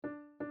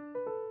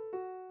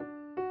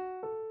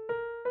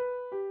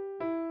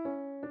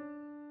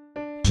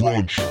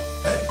Brunch.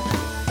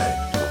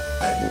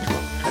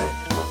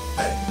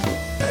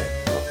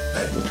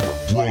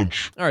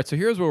 Brunch. All right, so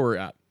here's where we're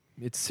at.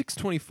 It's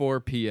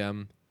 6:24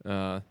 p.m.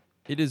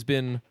 It has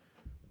been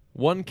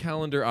 1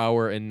 calendar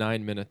hour and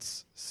 9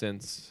 minutes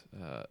since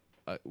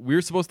we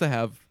were supposed to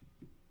have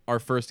our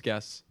first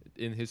guest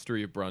in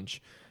history of brunch,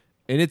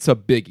 and it's a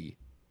biggie,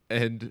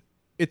 and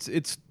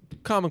it's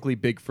comically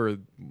big for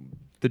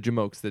the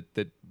jamokes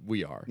that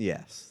we are.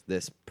 Yes,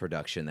 this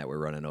production that we're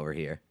running over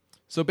here.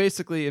 So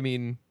basically, I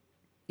mean,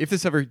 if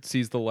this ever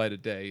sees the light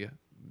of day,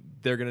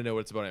 they're gonna know what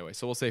it's about anyway.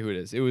 So we'll say who it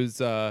is.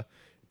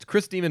 It's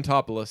Chris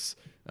Demontopoulos,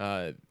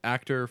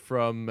 actor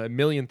from a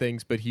million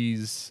things, but he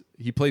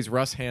plays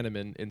Russ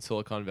Hanneman in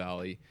Silicon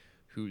Valley,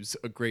 who's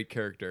a great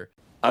character.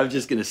 I was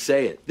just gonna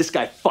say it. This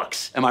guy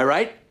fucks. Am I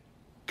right?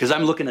 Because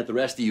I'm looking at the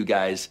rest of you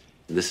guys.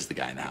 This is the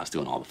guy in the house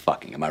doing all the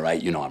fucking. Am I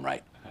right? You know I'm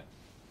right.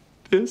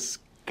 This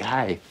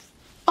guy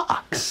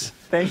fucks.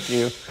 Thank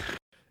you.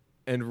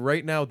 And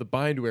right now, the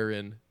bind we're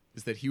in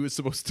is that he was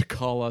supposed to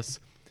call us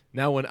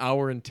now 1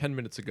 hour and 10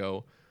 minutes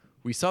ago.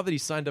 We saw that he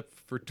signed up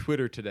for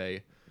Twitter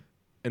today,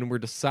 and we're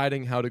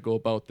deciding how to go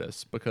about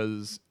this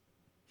because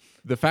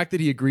the fact that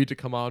he agreed to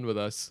come on with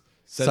us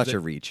Such a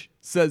reach.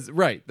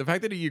 The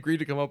fact that he agreed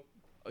to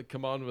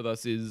come on with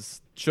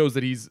us shows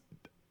that he's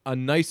a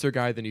nicer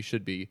guy than he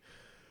should be.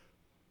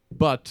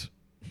 But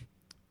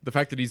the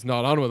fact that he's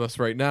not on with us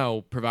right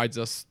now provides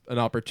us an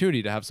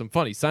opportunity to have some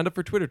fun. He signed up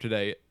for Twitter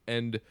today,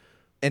 and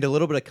a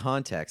little bit of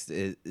context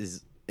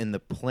is in the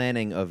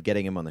planning of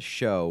getting him on the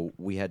show,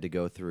 we had to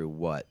go through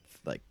what,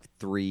 like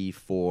 3,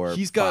 4,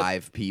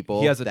 5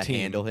 people he has a that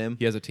team. handle him.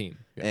 He has a team.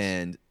 Yes.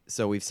 And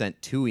so we've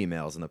sent 2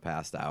 emails in the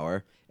past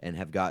hour and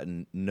have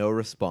gotten no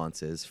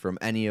responses from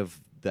any of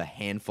the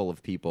handful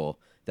of people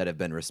that have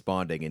been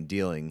responding and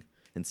dealing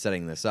and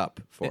setting this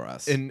up for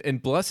us.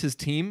 And bless his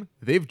team,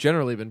 they've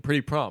generally been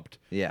pretty prompt.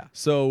 Yeah.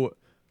 So Well,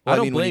 I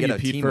don't when blame you you, get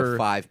a Pete, team for of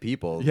 5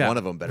 people. Yeah. One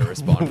of them better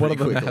respond. One of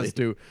them quickly. has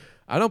to.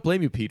 I don't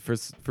blame you, Pete, for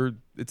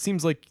it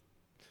seems like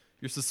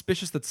you're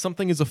suspicious that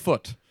something is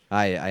afoot.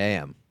 I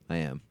am.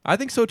 I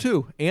think so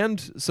too.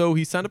 And so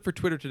he signed up for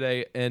Twitter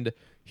today, and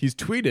he's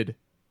tweeted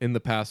in the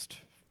past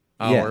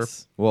hour.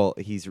 Yes. Well,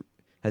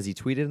 has he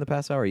tweeted in the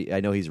past hour? I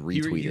know he's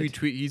retweeted.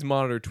 He's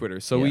monitored Twitter.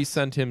 So we Yes.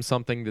 sent him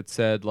something that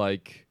said,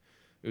 like,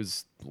 it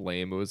was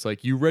lame. It was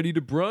like, "You ready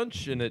to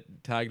brunch?" And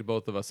it tagged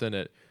both of us in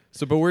it.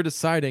 So, but we're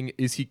deciding,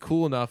 is he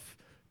cool enough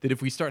that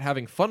if we start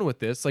having fun with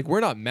this, like, we're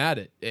not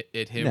mad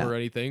at him No. or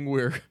anything.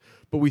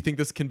 But we think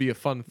this can be a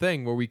fun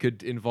thing where we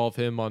could involve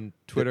him on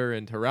Twitter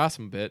and harass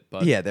him a bit.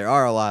 But Yeah, there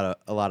are a lot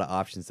of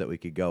options that we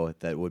could go with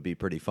that would be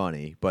pretty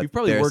funny. But we've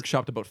probably there's-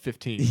 workshopped about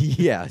 15.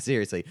 Yeah,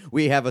 seriously.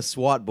 We have a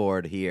SWAT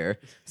board here,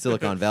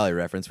 Silicon Valley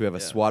reference. We have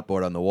a SWAT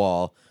board on the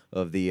wall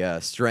of the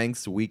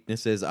strengths,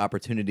 weaknesses,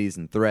 opportunities,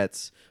 and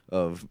threats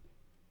of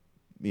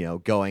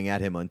going at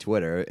him on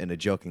Twitter in a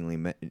jokingly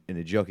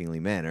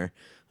manner.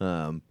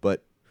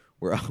 But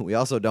we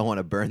also don't want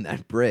to burn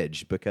that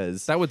bridge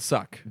because That would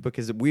suck.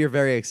 we are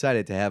very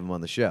excited to have him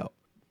on the show.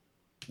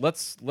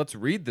 Let's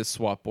read this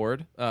swap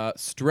board.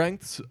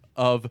 Strengths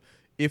of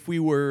if we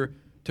were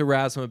to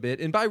razz him a bit,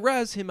 and by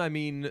razz him I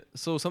mean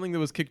something that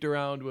was kicked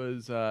around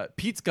was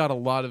Pete's got a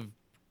lot of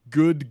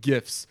good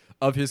gifs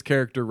of his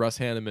character Russ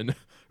Hanneman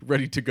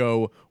ready to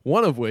go.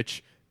 One of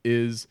which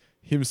is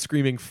him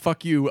screaming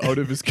 "fuck you" out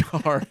of his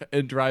car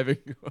and driving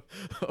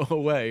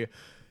away.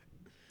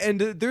 And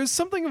there's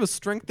something of a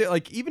strength there.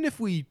 Like, even if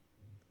we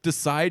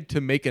decide to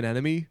make an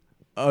enemy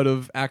out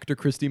of actor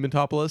Chris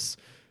Demontopoulos,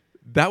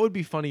 that would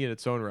be funny in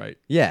its own right.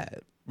 Yeah.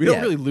 We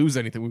don't really lose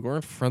anything. We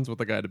weren't friends with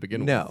the guy to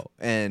begin with. No,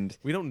 and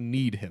We don't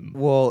need him.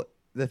 well,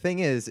 the thing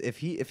is, if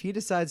he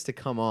decides to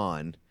come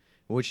on,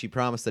 which he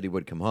promised that he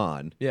would come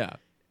on, Yeah.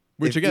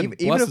 Which, if- again,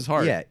 even bless if- his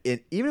heart. Yeah,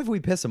 even if we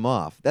piss him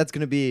off, that's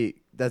gonna be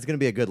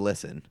a good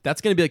listen.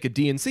 That's going to be like a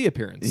DNC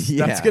appearance.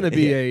 Yeah, That's going to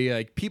be yeah. a,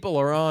 like, people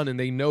are on and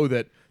they know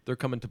that they're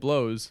coming to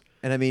blows.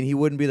 And I mean, he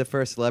wouldn't be the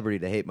first celebrity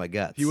to hate my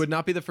guts. He would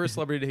not be the first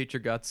celebrity to hate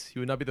your guts. He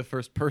would not be the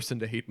first person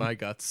to hate my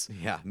guts.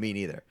 Yeah, me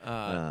neither.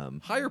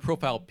 Higher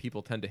profile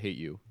people tend to hate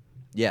you.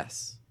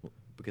 Yes,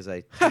 because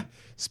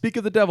Speak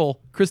of the devil,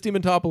 Chris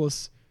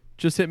Demontopoulos,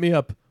 just hit me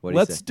up. What'd he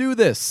Let's say? do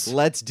this.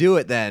 Let's do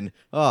it then.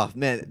 Oh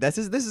man, this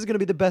is gonna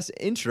be the best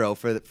intro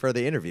for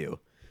the interview.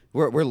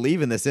 We're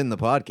leaving this in the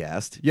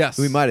podcast. Yes.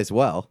 we might as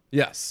well.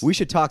 Yes. We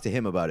should talk to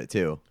him about it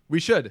too. We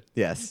should.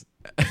 Yes.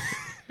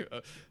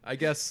 I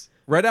guess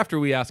right after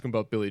we ask him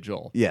about Billy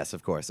Joel. Yes,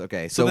 of course.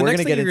 Okay, So, so the we're next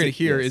gonna thing get you're into going to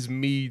hear yes. is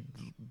me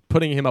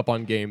putting him up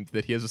on game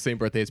that he has the same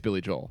birthday as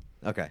Billy Joel.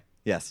 Okay.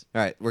 Yes.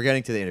 All right. We're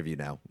getting to the interview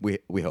now. We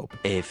hope.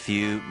 A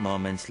few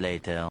moments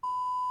later.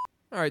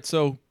 All right,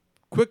 so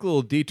quick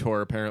little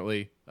detour.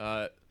 Apparently,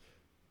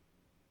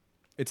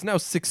 it's now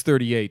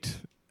 6:38,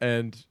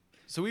 and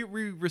so we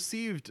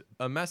received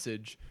a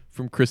message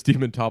from Chris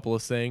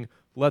Demontopoulos saying,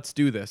 "Let's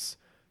do this."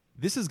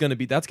 That's going to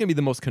be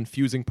the most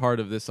confusing part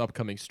of this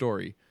upcoming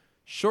story.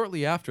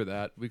 Shortly after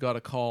that, we got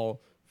a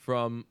call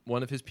from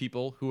one of his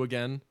people, who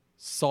again,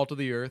 salt of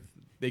the earth.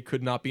 They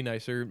could not be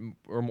nicer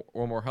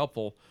or more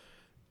helpful,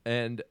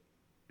 and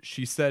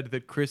she said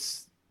that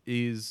Chris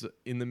is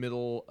in the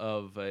middle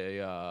of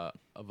a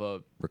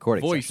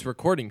Recording voice session.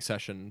 recording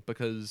session,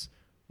 because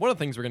one of the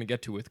things we're going to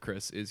get to with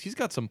Chris is he's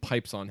got some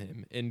pipes on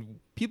him, and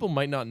people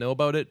might not know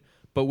about it,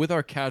 but with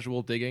our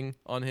casual digging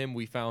on him,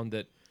 we found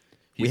that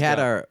We had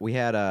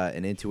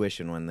an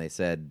intuition when they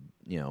said,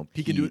 you know,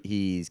 He can do it-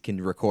 he can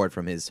record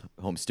from his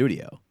home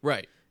studio.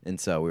 right. And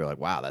so we were like,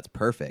 wow, that's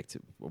perfect.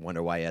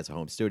 Wonder why he has a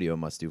home studio,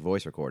 must do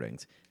voice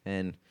recordings.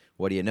 And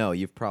what do you know?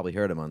 You've probably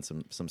heard him on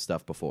some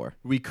stuff before.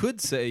 We could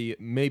say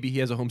maybe he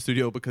has a home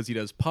studio because he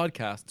does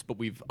podcasts, but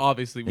we've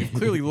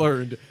clearly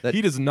learned That-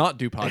 he does not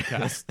do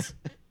podcasts.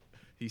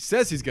 He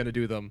says he's going to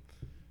do them.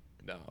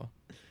 No.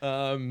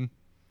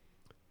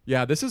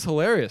 Yeah, this is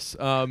hilarious.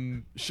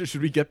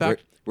 Should we get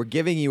back?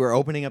 We're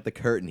opening up the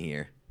curtain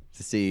here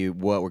to see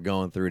what we're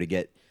going through to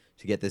get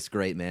this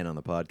great man on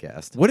the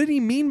podcast. What did he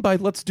mean by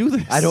 "let's do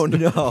this"? I don't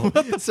know.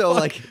 So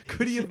like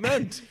could he have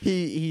meant?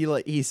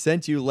 he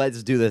sent you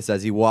 "let's do this"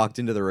 as he walked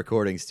into the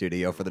recording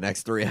studio for the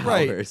next 3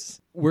 Right.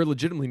 hours. We're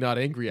legitimately not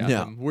angry at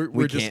No, him. We're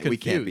we just can't-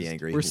 confused. we can't be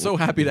angry. We're so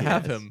happy to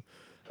have Yes. him.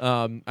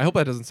 I hope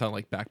that doesn't sound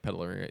like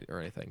backpedaling or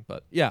anything,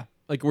 but yeah,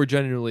 like we're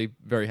genuinely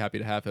very happy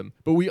to have him.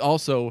 But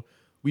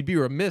we'd be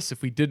remiss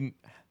if we didn't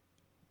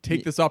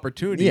take this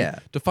opportunity Yeah.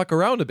 to fuck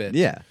around a bit.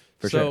 Yeah,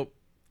 for so, sure.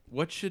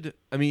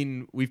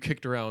 we've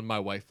kicked around "my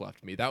wife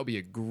left me." That would be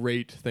a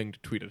great thing to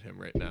tweet at him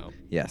right now.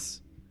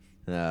 Yes,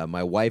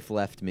 my wife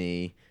left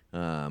me.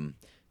 I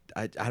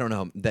don't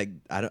know that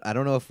I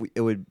don't know if we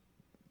it would.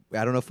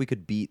 I don't know if we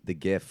could beat the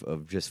GIF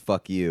of just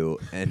 "fuck you"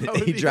 and That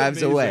would he be drives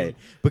amazing. away,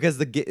 because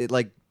the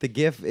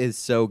GIF is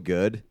so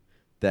good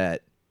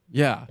that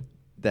Yeah.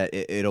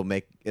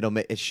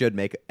 it should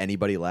make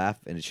anybody laugh,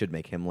 and it should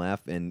make him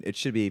laugh, and it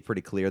should be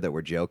pretty clear that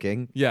we're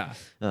joking. Yeah.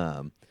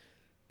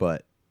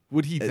 But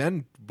Would he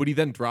then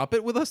drop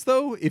it with us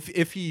though?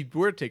 If he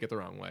were to take it the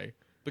wrong way?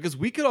 Because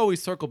we could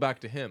always circle back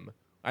to him.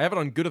 I have it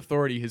on good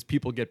authority his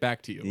people get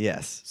back to you.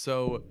 yes,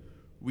 So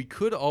we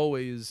could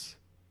always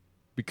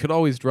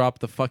drop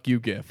the "fuck you"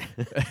 gif.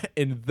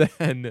 And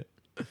then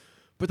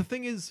but the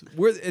thing is,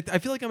 I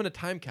feel like I'm in a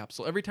time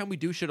capsule. Every time we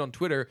do shit on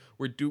Twitter,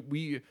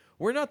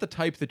 we're not the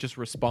type that just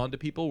respond to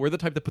people. We're the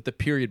type that put the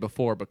period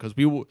before, because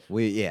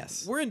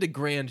yes. we're into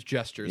grand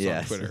gestures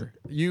Yes. on Twitter.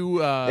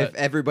 You If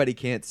everybody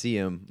can't see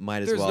him,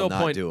 might as there's well no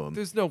not point. do him.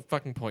 There's no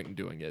fucking point in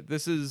doing it.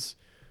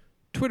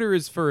 Twitter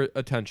is for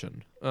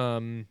attention.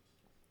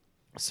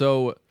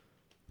 So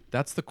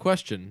that's the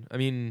question. I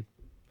mean,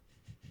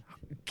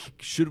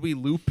 should we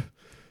loop?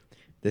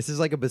 This is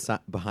like a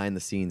behind the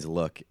scenes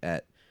look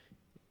at,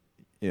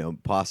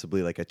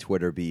 possibly like a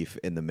Twitter beef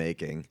in the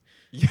making.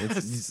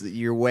 Yes.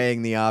 You're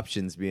weighing the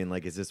options, being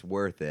like, is this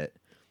worth it?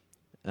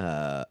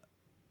 But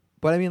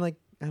I mean, like,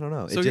 I don't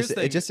know. So here's the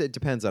thing. It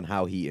depends on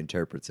how he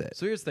interprets it.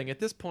 So here's the thing. At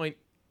this point,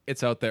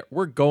 it's out there.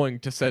 We're going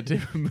to send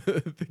him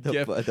the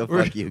gif. the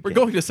we're, fuck you we're gif.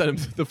 going to send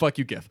him the "fuck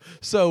you" gif.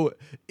 So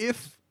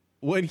if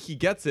when he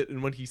gets it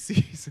and when he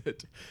sees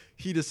it,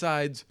 he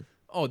decides,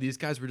 oh, these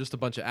guys were just a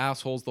bunch of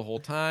assholes the whole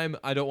time,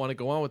 I don't want to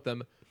go on with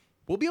them,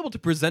 we'll be able to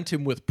present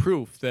him with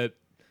proof that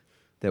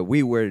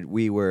we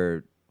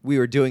were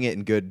doing it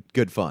in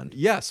good fun.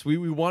 yes, we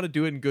want to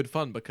do it in good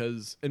fun,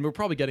 because, and we're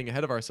probably getting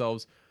ahead of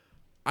ourselves.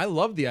 I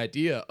love the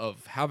idea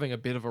of having a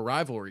bit of a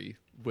rivalry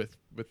with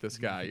this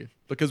guy,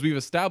 because we've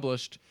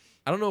established,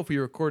 I don't know if we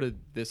recorded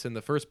this in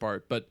the first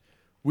part, but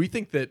we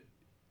think that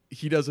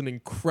he does an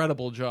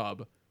incredible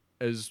job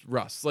as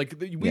Russ. Like,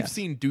 we've Yes.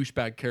 seen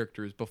douchebag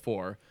characters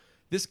before.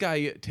 This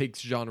guy takes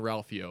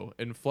Jean-Ralphio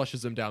and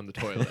flushes him down the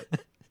toilet.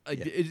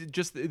 It's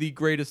just the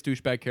greatest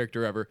douchebag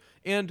character ever.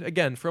 And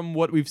again, from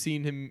what we've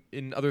seen him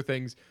in other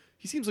things,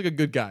 he seems like a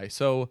good guy.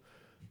 So,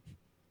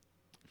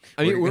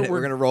 I mean,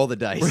 We're gonna roll the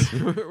dice.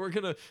 we're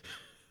gonna.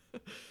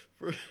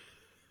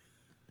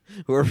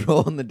 We're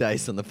rolling the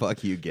dice on the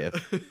 "fuck you"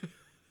 gif.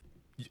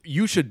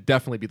 You should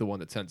definitely be the one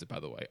that sends it. By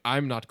the way,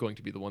 I'm not going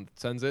to be the one that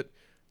sends it.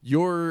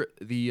 You're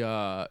the.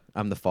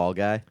 I'm the fall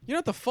guy. You're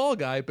not the fall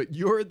guy, but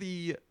you're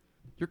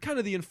kind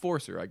of the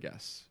enforcer, I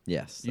guess.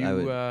 Yes, You, I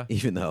would,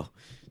 even though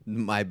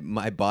my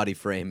body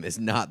frame is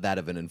not that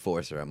of an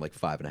enforcer. I'm like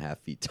 5.5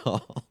 feet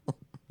tall.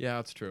 Yeah,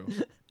 that's true.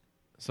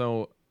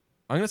 So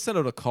I'm gonna send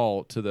out a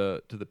call to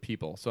the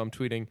people. So I'm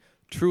tweeting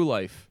True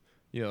Life.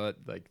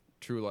 Like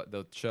True Life,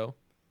 the show.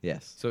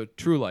 Yes. So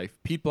True Life.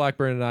 Pete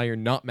Blackburn and I are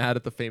not mad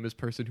at the famous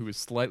person who is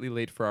slightly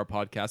late for our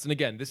podcast. And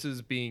again,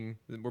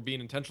 we're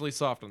being intentionally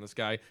soft on this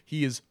guy.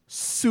 He is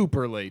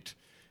super late,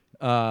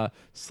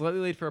 slightly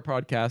late for our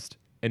podcast,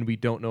 and we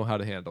don't know how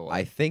to handle it.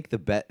 I think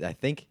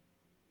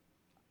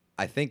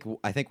I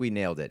think we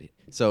nailed it.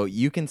 So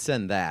you can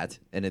send that,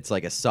 and it's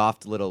like a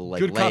soft little like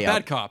Good cop, layup.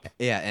 bad cop.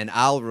 Yeah, and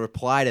I'll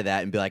reply to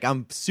that and be like,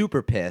 I'm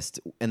super pissed,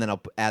 and then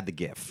I'll add the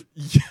GIF.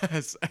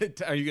 Yes.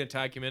 Are you gonna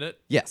tag him in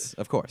it? Yes,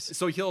 of course.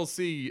 So he'll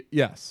see.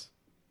 Yes.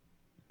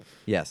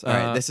 Yes. All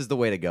right, this is the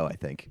way to go. I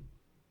think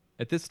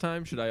At this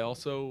time, should I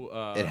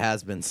also? it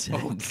has been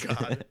sent. Oh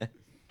God.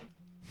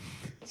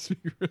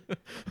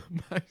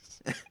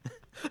 Nice.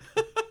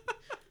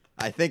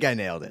 I think I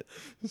nailed it.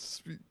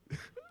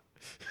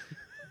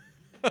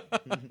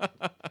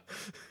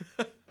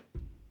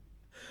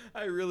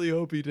 I really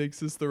hope he takes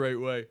this the right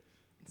way.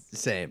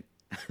 Same.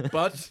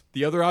 But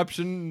the other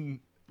option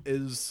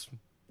is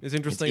It's,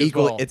 interesting as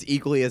well. it's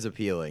equally as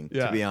appealing,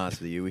 Yeah. to be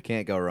honest with you. We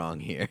can't go wrong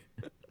here.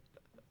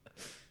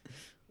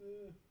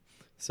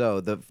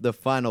 So the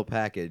final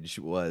package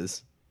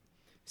was,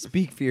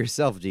 speak for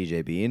yourself,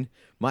 DJ Bean.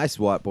 My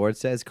SWAT board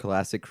says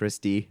classic Chris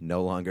D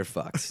no longer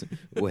fucks,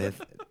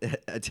 with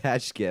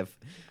attached gif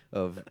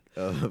of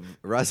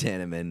Russ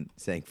Hanneman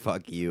saying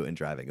fuck you and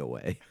driving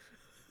away.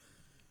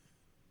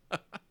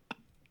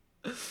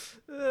 This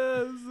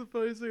is the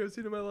funniest thing I've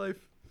seen in my life.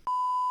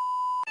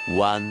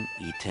 One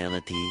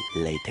eternity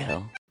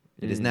later.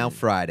 It is now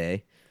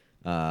Friday.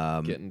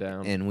 Getting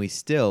down. And we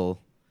still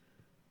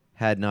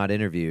had not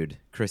interviewed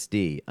Chris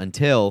D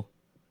until,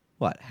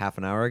 what, half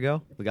an hour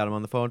ago? We got him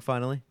on the phone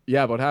finally?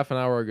 Yeah, about half an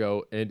hour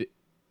ago, and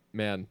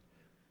man,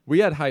 we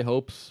had high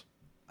hopes.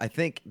 I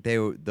think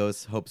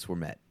those hopes were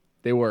met.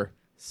 They were.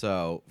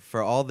 So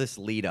for all this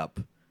lead up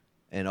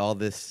and all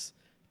this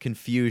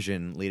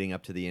confusion leading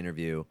up to the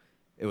interview,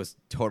 it was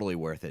totally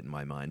worth it in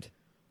my mind.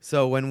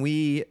 So when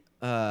we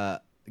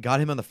got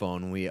him on the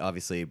phone, we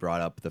obviously brought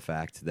up the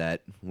fact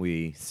that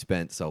we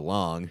spent so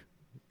long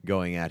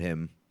going at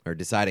him or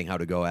deciding how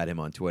to go at him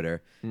on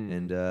Twitter.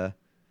 And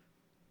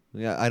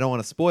yeah, I don't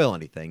want to spoil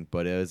anything,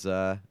 but it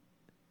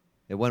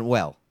went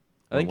well.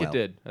 I think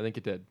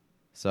it did.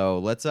 So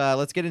let's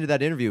get into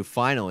that interview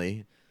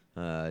finally.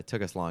 It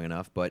took us long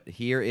enough, but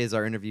here is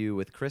our interview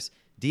with Chris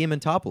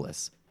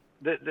Diamantopoulos.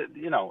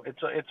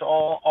 It's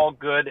all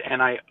good,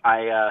 and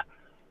I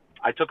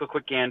took a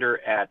quick gander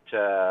at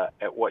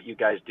what you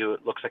guys do.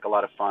 It looks like a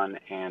lot of fun,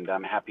 and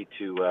I'm happy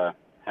to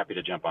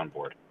jump on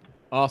board.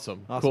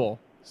 Awesome. Cool.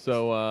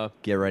 So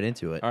Get right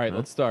into it. all right,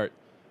 let's start.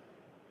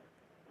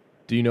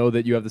 Do you know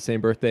that you have the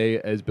same birthday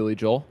as Billy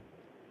Joel?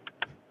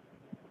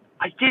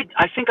 I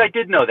think I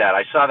did know that.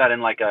 I saw that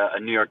in like a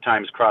New York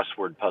Times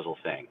crossword puzzle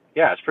thing.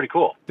 Yeah, it's pretty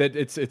cool. That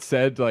it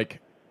said like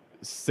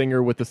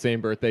singer with the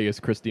same birthday as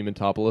Chris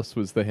Diamantopoulos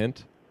was the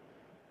hint.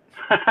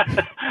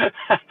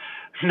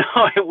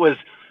 No, it was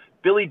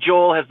Billy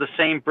Joel has the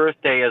same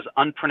birthday as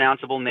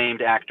unpronounceable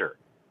named actor.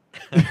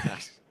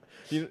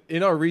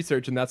 In our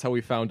research, and that's how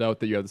we found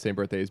out that you have the same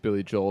birthday as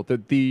Billy Joel,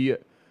 that the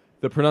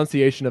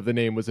pronunciation of the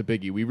name was a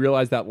biggie. We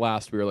realized that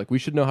last. We were like, we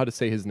should know how to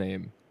say his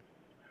name.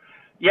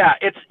 Yeah,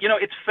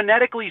 it's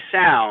phonetically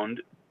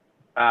sound,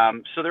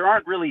 so there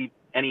aren't really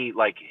any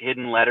like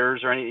hidden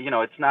letters or any.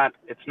 It's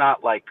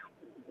not like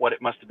what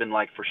it must have been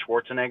like for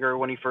Schwarzenegger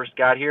when he first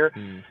got here.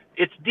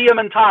 It's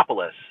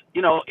Diamantopoulos.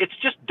 It's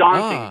just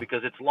daunting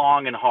because it's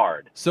long and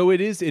hard. So it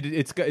is.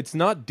 It's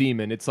not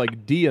demon. It's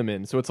like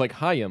diamond. So it's like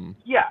Hayam.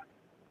 Yeah,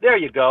 there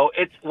you go.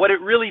 It's what it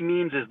really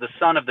means is the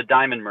son of the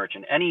diamond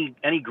merchant.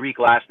 Any Greek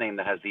last name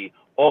that has the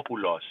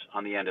opoulos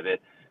on the end of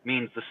it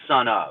means the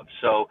son of.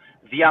 So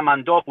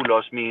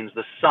Diamantopoulos means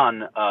the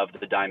son of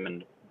the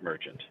diamond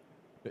merchant.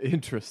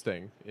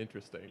 Interesting.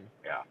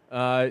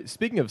 Yeah.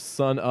 Speaking of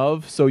son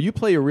of, so you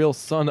play a real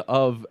son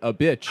of a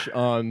bitch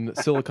on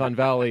Silicon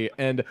Valley,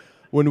 and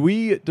when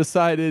we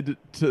decided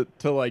to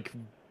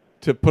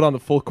put on the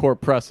full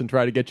court press and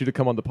try to get you to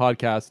come on the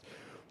podcast,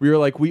 we were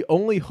like, we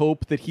only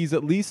hope that he's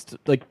at least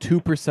like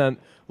 2%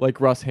 like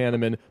Russ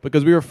Hanneman,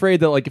 because we were afraid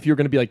that like if you're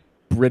going to be like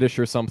British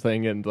or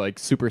something and like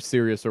super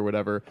serious or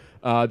whatever,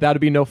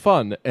 that'd be no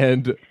fun.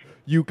 And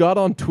you got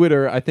on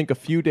Twitter, I think a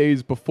few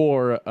days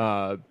before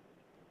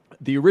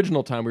the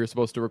original time we were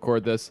supposed to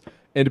record this,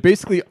 and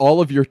basically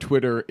all of your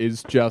Twitter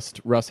is just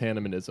Russ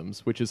Hannemanisms,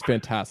 which is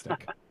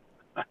fantastic.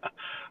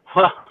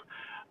 Well,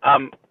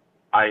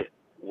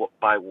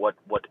 by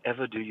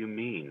whatever do you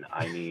mean?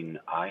 I mean,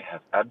 I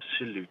have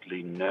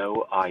absolutely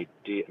no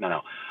idea.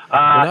 No. When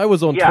I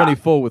was on yeah,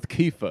 24 with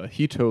Kiefer,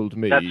 he told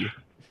me.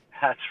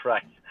 That's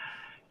right.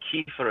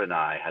 Kiefer and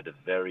I had a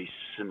very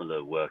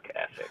similar work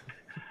ethic.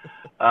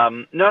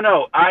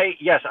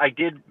 I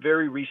did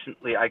very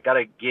recently. I got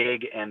a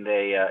gig, and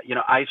they,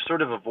 I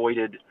sort of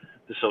avoided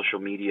the social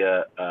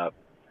media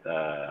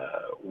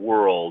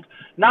world,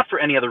 not for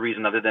any other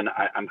reason other than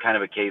I'm kind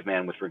of a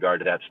caveman with regard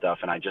to that stuff,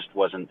 and I just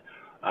wasn't.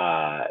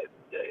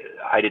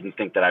 I didn't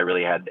think that I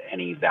really had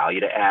any value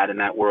to add in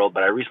that world.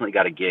 But I recently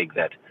got a gig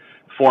that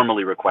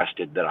formally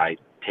requested that I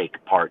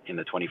take part in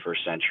the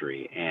 21st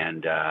century,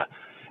 and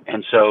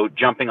so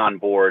jumping on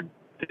board,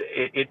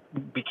 it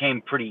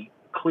became pretty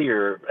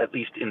clear, at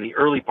least in the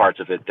early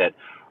parts of it, that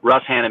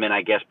Russ Hanneman,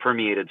 I guess,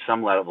 permeated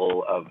some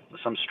level of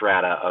some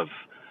strata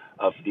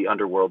of the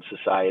underworld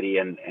society,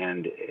 and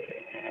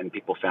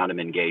people found him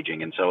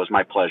engaging, and so it was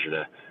my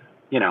pleasure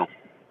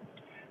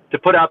to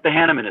put out the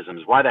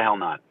Hannemanisms. Why the hell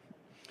not?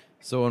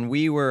 So when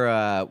we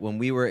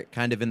were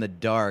kind of in the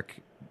dark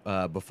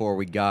before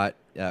we got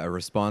a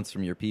response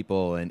from your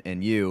people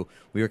and you,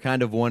 we were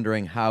kind of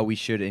wondering how we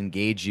should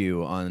engage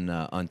you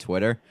on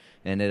Twitter,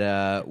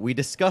 and we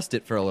discussed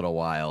it for a little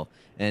while,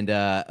 and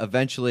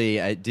eventually,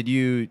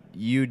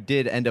 you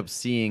did end up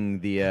seeing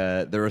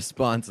the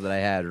response that I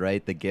had,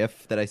 right? The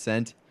GIF that I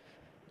sent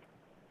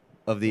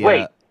of the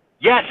Wait,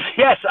 Yes,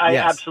 I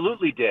Yes.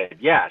 absolutely did.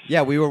 Yes.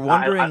 Yeah, we were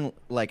wondering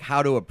like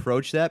how to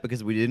approach that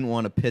because we didn't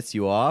want to piss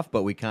you off,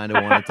 but we kind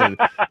of wanted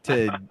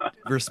to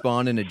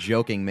respond in a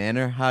joking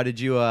manner. How did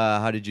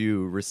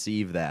you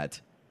receive that?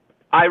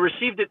 I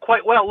received it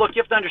quite well. Look,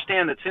 you have to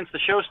understand that since the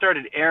show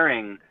started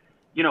airing,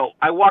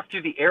 I walked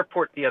through the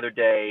airport the other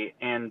day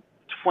and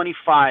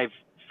 25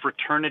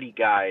 fraternity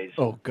guys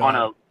Oh,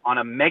 God. on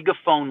a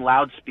megaphone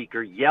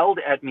loudspeaker yelled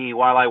at me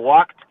while I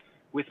walked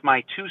with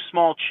my 2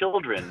 small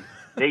children.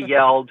 They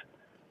yelled,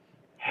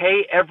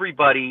 "Hey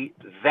everybody,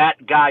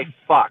 that guy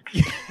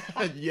fucks."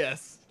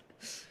 Yes.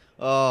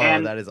 Oh,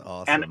 And- that is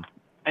awesome.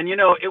 And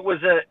it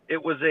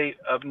was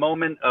a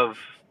moment of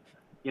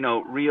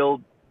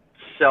real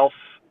self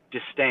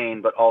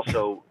disdain, but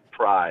also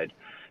pride,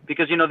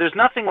 because there's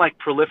nothing like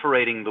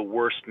proliferating the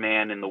worst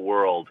man in the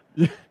world,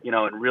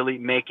 and really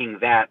making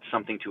that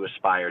something to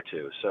aspire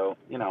to. So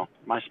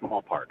my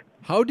small part.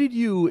 How did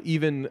you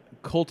even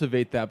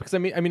cultivate that? Because I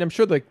mean, I'm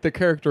sure like the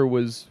character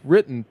was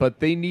written, but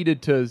they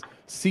needed to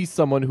see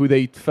someone who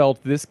they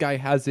felt this guy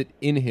has it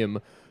in him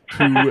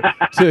to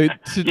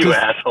You just,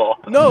 asshole.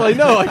 No, I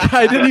know.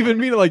 I didn't even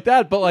mean it like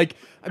that. But like,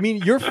 I mean,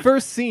 your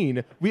first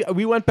scene,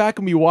 we went back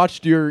and we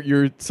watched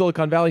your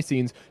Silicon Valley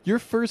scenes. Your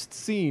first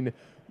scene,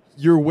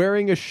 you're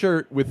wearing a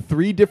shirt with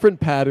 3 different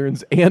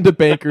patterns and a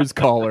banker's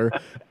collar,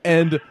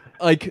 and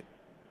like,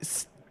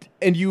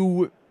 and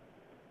you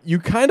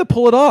kind of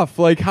pull it off.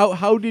 Like,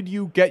 how did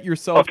you get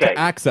yourself to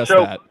access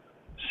that?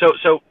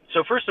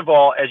 So first of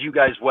all, as you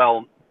guys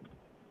well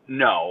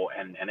know,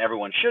 and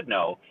everyone should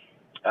know,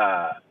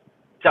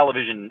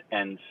 television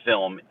and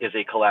film is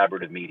a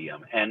collaborative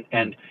medium,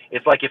 and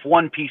it's like if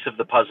one piece of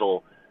the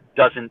puzzle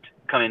doesn't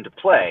come into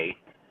play,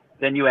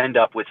 then you end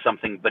up with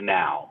something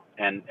banal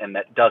and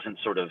that doesn't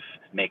sort of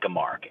make a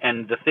mark.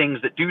 And the things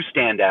that do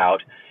stand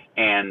out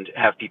and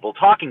have people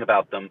talking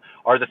about them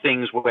are the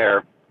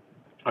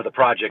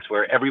projects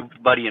where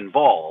everybody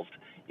involved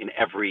in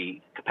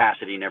every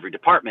capacity in every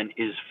department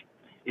is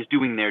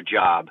doing their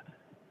job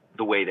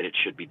the way that it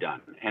should be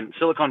done. And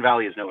Silicon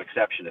Valley is no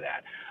exception to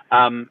that.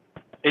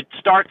 It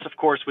starts, of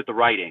course, with the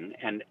writing,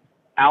 and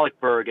Alec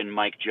Berg and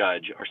Mike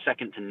Judge are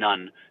second to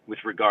none with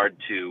regard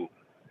to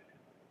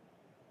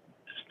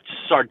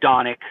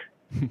sardonic,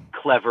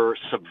 clever,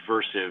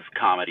 subversive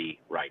comedy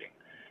writing.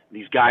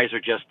 These guys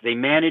they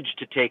manage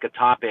to take a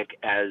topic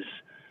as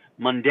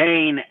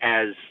mundane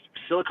as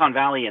Silicon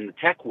Valley and the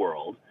tech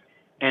world,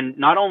 and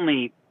not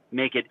only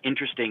make it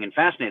interesting and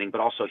fascinating,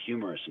 but also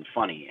humorous and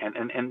funny.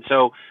 And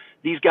so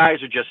these guys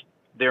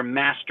they're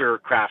master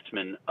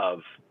craftsmen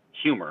of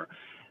humor.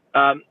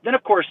 Then,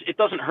 of course, it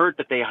doesn't hurt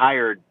that they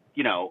hired,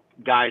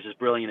 guys as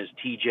brilliant as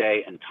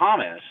TJ and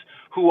Thomas,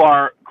 who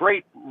are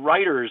great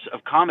writers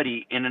of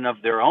comedy in and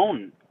of their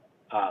own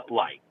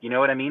light. You know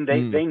what I mean?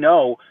 They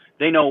know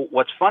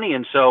what's funny.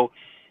 And so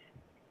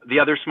the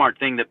other smart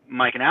thing that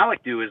Mike and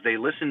Alec do is they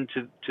listen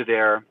to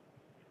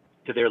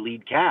their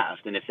lead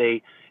cast, and if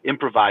they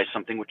improvise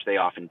something, which they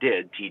often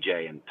did,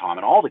 TJ and Tom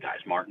and all the guys,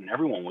 Martin,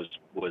 everyone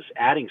was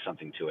adding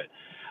something to it.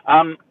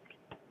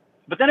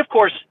 But then, of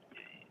course,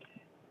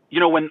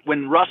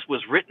 when Russ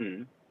was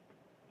written,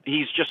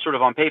 he's just sort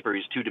of on paper,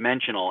 he's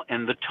 2-dimensional,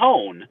 and the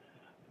tone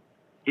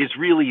is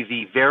really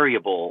the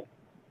variable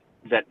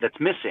that's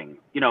missing.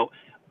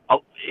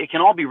 It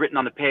can all be written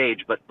on the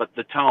page, but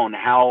the tone,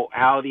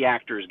 how the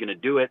actor is going to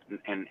do it,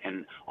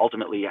 and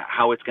ultimately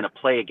how it's going to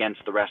play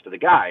against the rest of the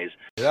guys.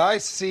 Did I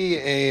see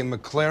a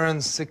McLaren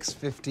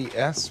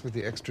 650S with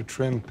the extra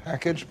trim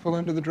package pull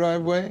into the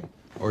driveway?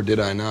 Or did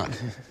I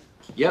not?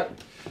 Yep.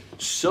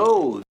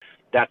 So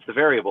That's the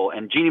variable.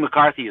 And Jeannie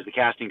McCarthy is the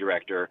casting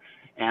director,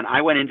 and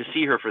I went in to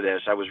see her for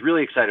this. I was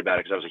really excited about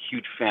it because I was a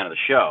huge fan of the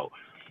show.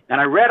 And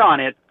I read on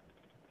it,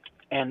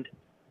 and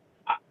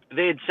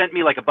they had sent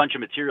me like a bunch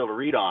of material to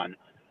read on,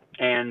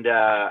 and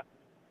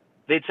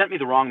they'd sent me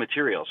the wrong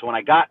material. So when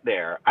I got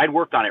there, I'd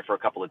worked on it for a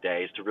couple of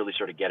days to really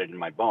sort of get it in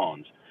my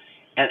bones.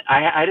 And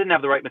I didn't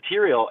have the right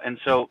material. And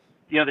so,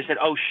 they said,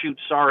 "Oh, shoot,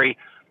 sorry.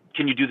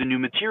 Can you do the new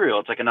material?"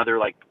 It's like another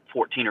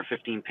 14 or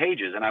 15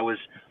 pages. And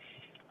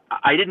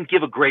I didn't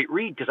give a great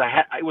read because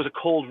it was a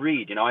cold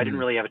read. I didn't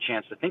really have a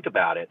chance to think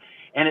about it.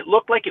 And it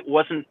looked like it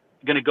wasn't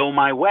going to go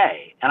my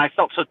way. And I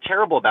felt so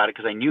terrible about it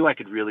because I knew I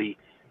could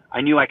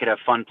have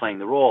fun playing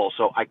the role.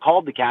 So I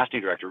called the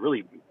casting director,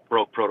 really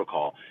broke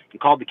protocol, and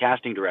called the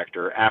casting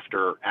director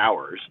after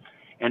hours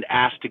and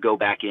asked to go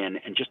back in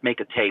and just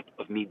make a tape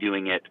of me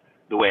doing it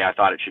the way I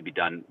thought it should be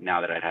done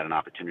now that I'd had an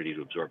opportunity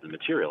to absorb the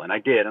material. And I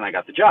did, and I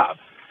got the job.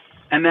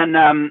 And then,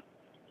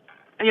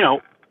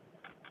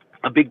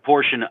 a big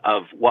portion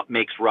of what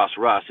makes Russ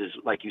Russ is,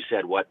 like you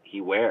said, what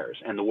he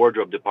wears. And the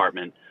wardrobe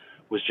department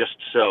was just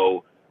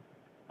so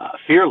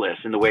fearless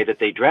in the way that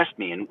they dressed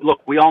me. And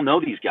look, we all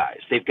know these guys.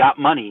 They've got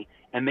money,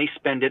 and they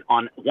spend it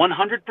on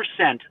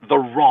 100% the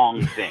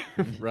wrong thing.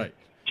 Right.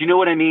 Do you know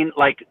what I mean?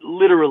 Like,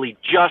 literally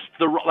just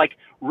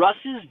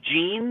Russ's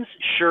jeans,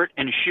 shirt,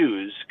 and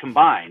shoes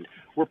combined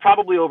were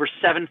probably over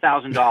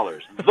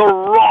 $7,000. The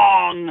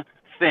wrong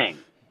thing.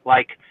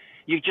 Like,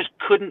 you just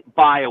couldn't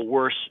buy a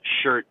worse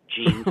shirt,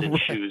 jeans, and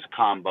shoes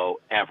combo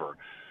ever.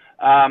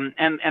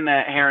 And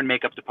the hair and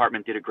makeup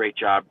department did a great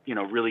job,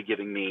 really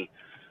giving me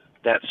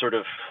that sort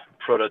of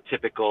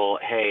prototypical,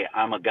 hey,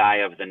 I'm a guy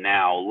of the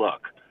now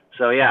look.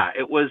 So yeah,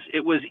 it was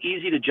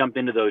easy to jump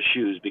into those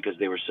shoes because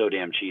they were so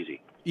damn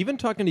cheesy. Even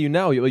talking to you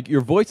now, like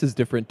your voice is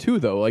different too,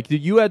 though. Like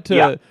you had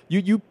to,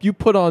 you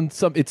put on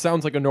some. It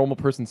sounds like a normal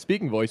person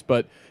speaking voice,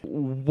 but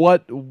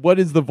what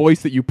is the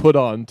voice that you put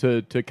on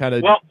to kind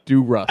of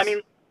do Russ? I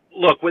mean,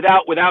 look,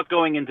 without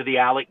going into the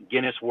Alec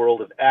Guinness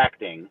world of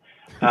acting,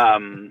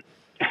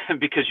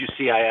 because you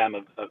see, I am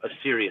a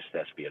serious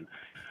thespian.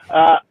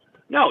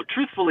 No,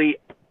 truthfully,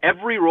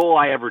 every role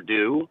I ever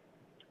do,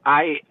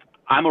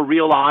 I'm a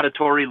real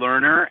auditory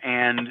learner,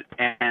 and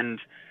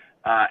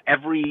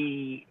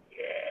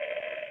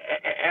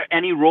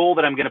any role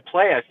that I'm going to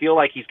play, I feel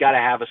like he's got to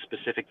have a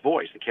specific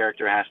voice. The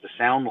character has to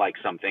sound like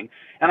something,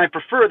 and I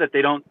prefer that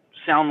they don't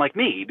sound like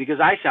me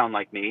because I sound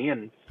like me,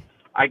 and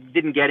I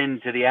didn't get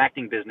into the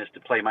acting business to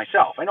play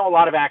myself. I know a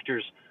lot of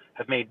actors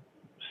have made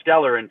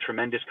stellar and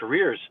tremendous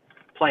careers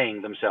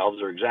playing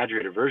themselves or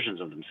exaggerated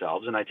versions of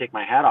themselves, and I take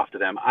my hat off to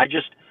them.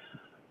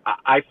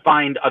 I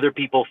find other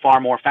people far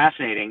more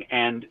fascinating,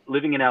 and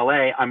living in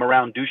LA, I'm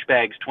around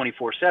douchebags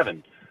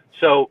 24/7.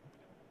 So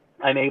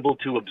I'm able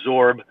to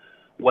absorb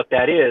what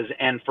that is.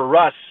 And for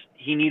Russ,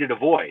 he needed a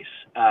voice.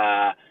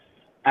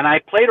 And I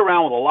played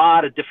around with a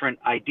lot of different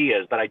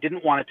ideas, but I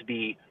didn't want it to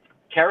be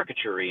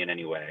caricature-y in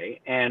any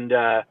way. And,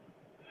 I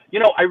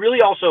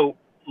really also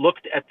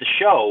looked at the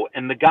show,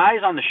 and the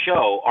guys on the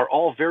show are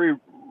all very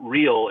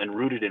real and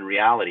rooted in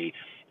reality.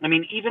 I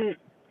mean, even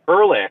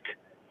Ehrlich,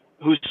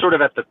 who's sort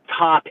of at the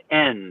top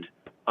end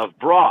of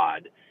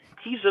Broad,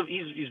 he's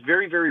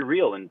very, very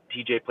real, and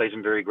TJ plays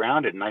him very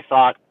grounded. And I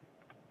thought,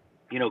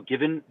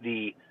 given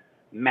the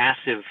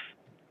massive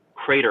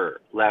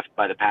crater left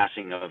by the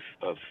passing of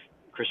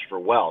Christopher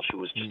Welsh, who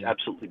was just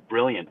absolutely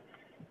brilliant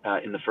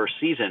in the first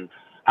season,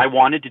 I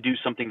wanted to do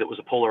something that was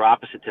a polar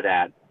opposite to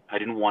that. I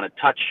didn't want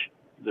to touch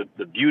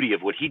the beauty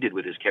of what he did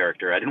with his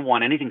character. I didn't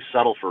want anything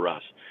subtle for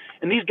Russ.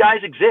 And these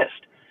guys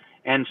exist.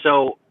 And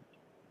so,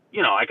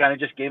 I kind of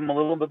just gave him a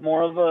little bit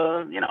more of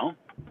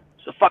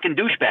it's a fucking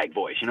douchebag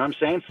voice. You know what I'm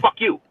saying? Fuck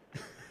you.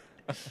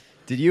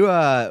 Did you,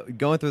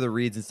 going through the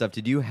reads and stuff,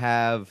 did you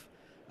have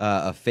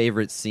a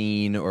favorite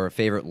scene or a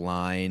favorite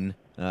line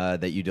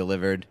that you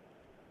delivered?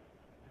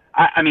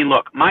 I mean,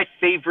 look,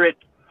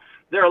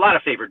 there are a lot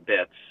of favorite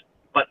bits,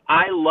 but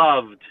I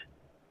loved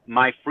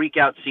my freak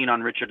out scene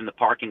on Richard in the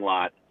parking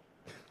lot.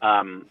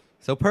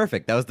 So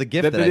perfect. That was the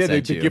gift that I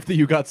sent you. The gift that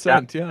you got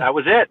sent, yeah. That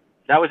was it.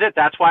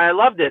 That's why I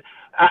loved it.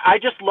 I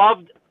just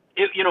loved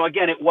it.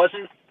 Again, it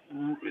wasn't,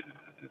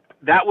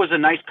 that was a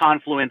nice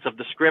confluence of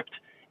the script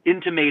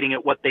intimating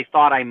at what they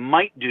thought I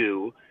might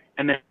do,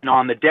 and then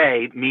on the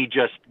day, me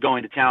just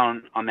going to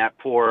town on that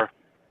poor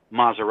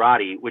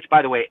Maserati, which,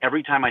 by the way,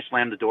 every time I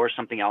slammed the door,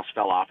 something else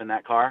fell off in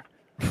that car.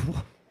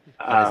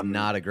 That is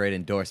not a great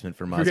endorsement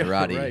for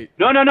Maserati. Yeah, right.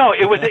 No.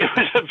 It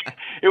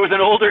was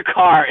an older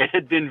car. It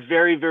had been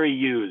very, very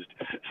used.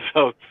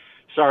 So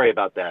sorry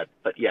about that.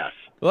 But yes.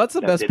 Well, that's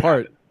the best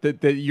part.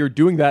 That you're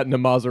doing that in a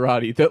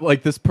Maserati. That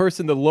like this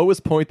person, the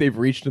lowest point they've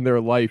reached in their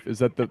life is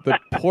that the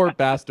poor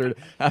bastard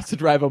has to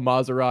drive a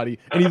Maserati,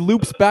 and he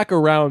loops back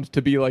around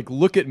to be like,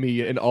 "Look at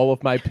me in all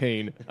of my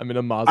pain. I'm in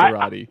a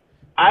Maserati."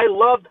 I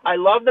love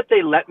that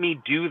they let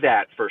me do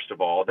that. First of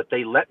all, that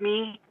they let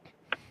me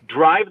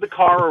drive the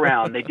car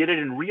around. They did it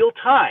in real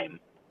time.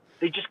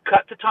 They just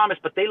cut to Thomas,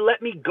 but they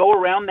let me go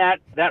around that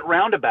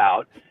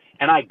roundabout.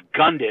 And I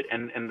gunned it,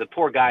 and the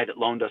poor guy that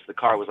loaned us the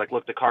car was like,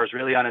 look, the car's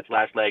really on its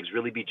last legs,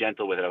 really be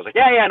gentle with it. I was like,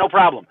 yeah, no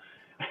problem.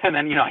 And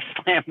then, I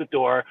slammed the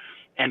door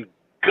and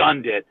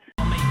gunned it.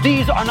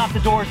 These are not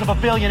the doors of a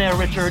billionaire,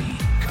 Richard.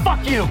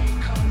 Fuck you!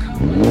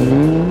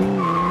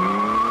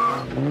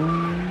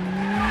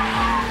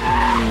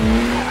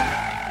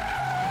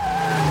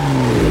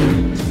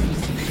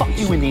 Fuck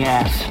you in the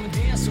ass.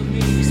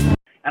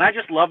 And I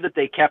just love that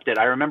they kept it.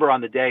 I remember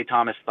on the day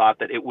Thomas thought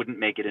that it wouldn't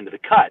make it into the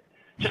cut.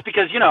 Just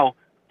because,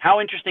 how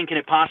interesting can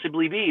it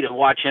possibly be to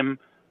watch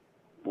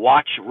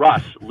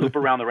Russ loop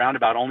around the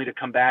roundabout only to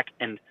come back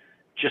and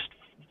just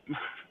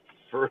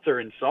further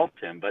insult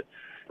him? But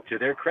to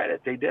their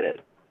credit, they did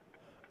it.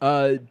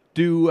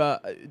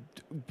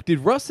 Did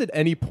Russ at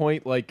any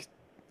point, like,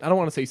 I don't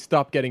want to say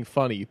stop getting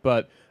funny,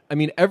 but I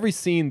mean, every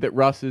scene that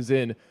Russ is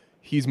in,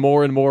 he's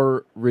more and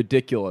more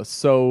ridiculous.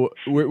 So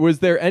was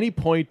there any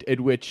point at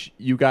which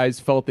you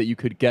guys felt that you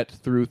could get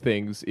through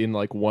things in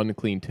like one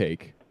clean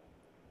take?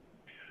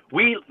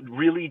 We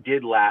really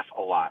did laugh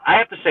a lot. I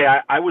have to say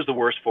I was the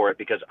worst for it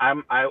because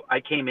I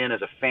came in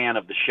as a fan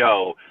of the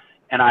show,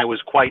 and I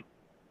was quite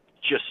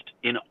just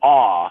in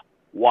awe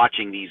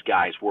watching these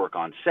guys work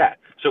on set.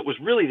 So it was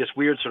really this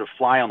weird sort of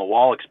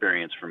fly-on-the-wall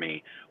experience for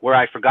me where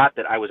I forgot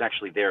that I was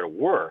actually there to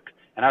work,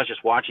 and I was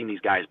just watching these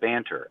guys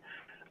banter.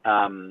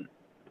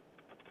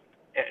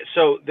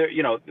 So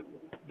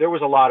there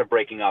was a lot of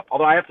breaking up,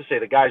 although I have to say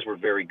the guys were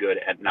very good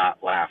at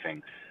not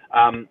laughing.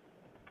 I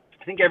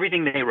think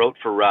everything they wrote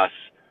for Russ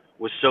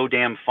was so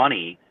damn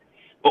funny,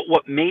 but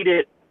what made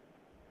it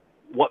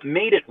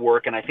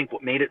work, and I think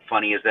what made it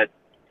funny, is that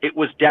it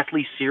was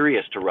deathly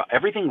serious to Russ.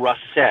 Everything Russ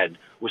said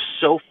was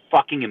so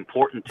fucking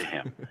important to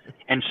him,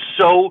 and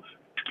so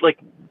like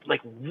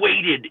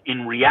weighted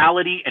in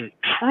reality and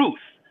truth.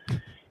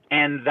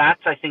 And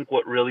that's, I think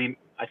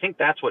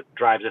that's what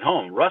drives it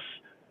home.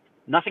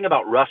 Nothing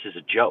about Russ is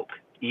a joke,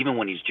 even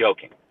when he's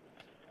joking.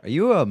 Are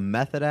you a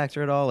method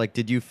actor at all? Like,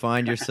 did you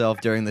find yourself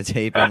during the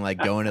taping, like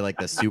going to like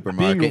the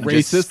supermarket, being and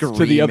just racist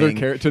to the other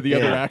screaming?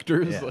 other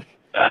actors? Yeah. Like,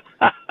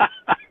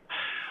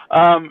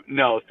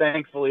 No,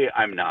 thankfully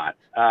I'm not.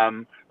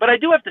 But I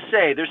do have to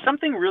say, there's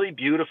something really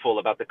beautiful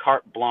about the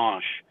carte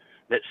blanche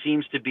that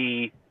seems to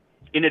be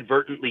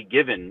inadvertently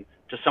given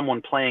to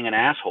someone playing an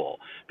asshole.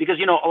 Because,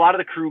 you know, a lot of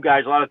the crew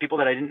guys, a lot of the people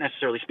that I didn't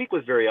necessarily speak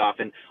with very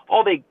often,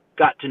 all they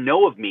got to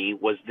know of me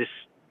was this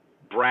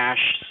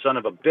brash son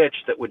of a bitch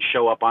that would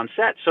show up on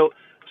set. So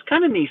it's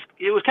kind of neat.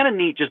 It was kind of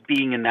neat just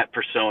being in that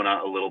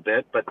persona a little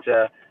bit. But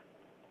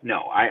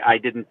no, I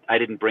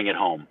didn't bring it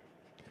home.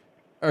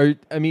 I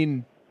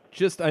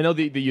know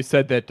that you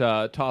said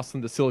that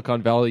tossing the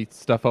Silicon Valley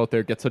stuff out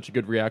there gets such a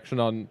good reaction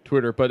on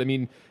Twitter, but I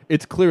mean,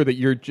 it's clear that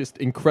you're just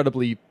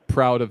incredibly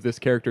proud of this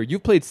character.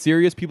 You've played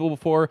serious people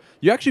before.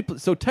 You actually,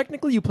 so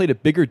technically, you played a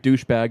bigger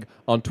douchebag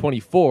on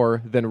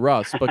 24 than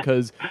Russ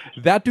because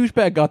that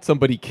douchebag got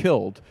somebody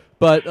killed.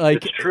 But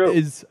like, it's true.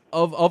 Is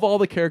of all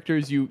the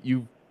characters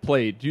you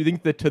played, do you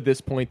think that to this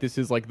point this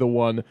is like the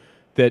one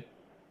that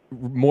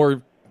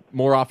more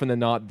often than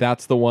not,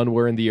 that's the one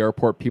where in the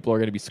airport people are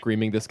going to be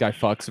screaming, "This guy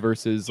fucks,"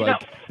 versus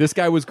this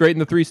guy was great in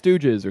the Three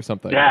Stooges or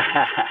something?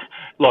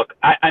 Look,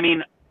 I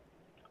mean,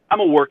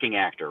 I'm a working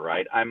actor,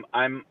 right?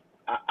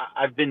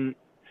 I've been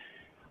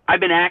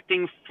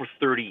acting for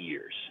 30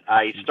 years.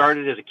 I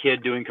started as a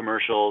kid doing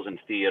commercials and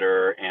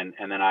theater, and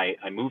then I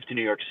moved to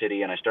New York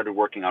City and I started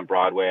working on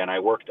Broadway, and I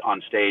worked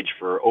on stage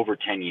for over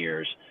 10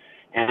 years.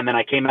 And then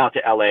I came out to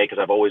LA because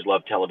I've always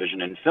loved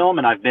television and film,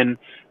 and I've been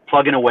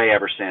plugging away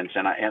ever since,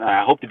 and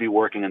I hope to be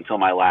working until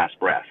my last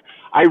breath.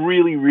 I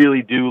really,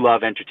 really do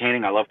love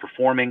entertaining. I love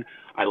performing.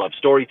 I love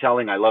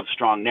storytelling. I love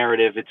strong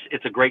narrative.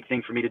 It's a great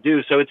thing for me to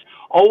do. So it's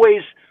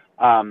always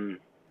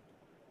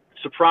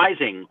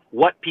surprising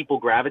what people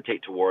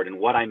gravitate toward and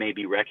what I may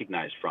be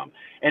recognized from.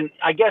 And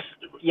I guess,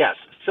 yes,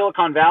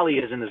 Silicon Valley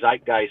is in the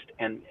zeitgeist,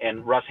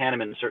 and Russ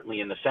Hanneman is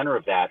certainly in the center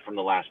of that from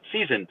the last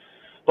season.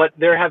 But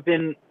there have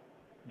been,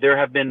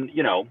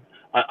 you know,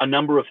 a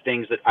number of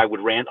things that I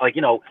would rant. Like,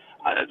 you know,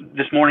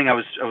 this morning I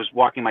was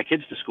walking my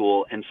kids to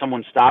school, and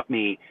someone stopped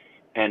me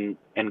and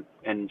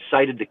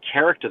cited the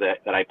character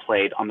that I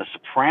played on The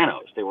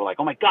Sopranos. They were like,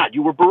 "Oh my God,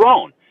 you were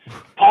Barone.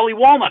 Paulie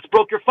Walnuts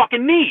broke your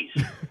fucking knees."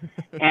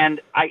 And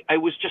I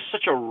was just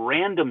such a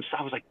random.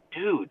 I was like,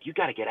 "Dude, you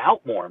got to get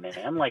out more,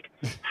 man. Like,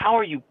 how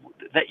are you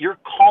that you're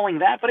calling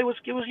that?" But it was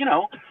you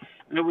know.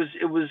 It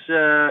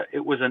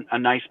was a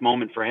nice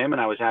moment for him,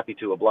 and I was happy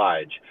to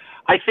oblige.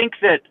 I think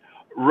that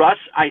Russ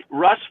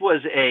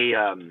was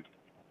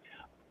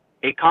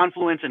a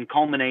confluence and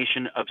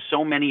culmination of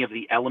so many of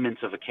the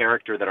elements of a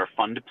character that are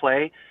fun to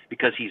play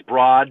because he's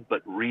broad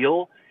but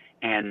real,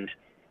 and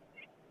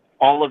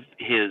all of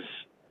his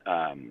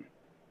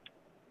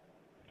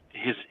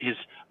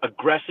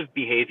aggressive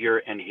behavior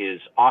and his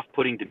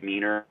off-putting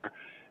demeanor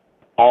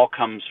all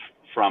comes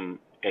from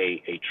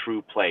a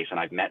true place, and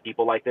I've met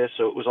people like this,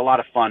 so it was a lot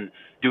of fun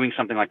doing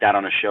something like that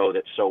on a show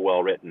that's so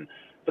well written.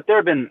 But there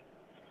have been,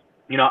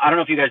 you know, I don't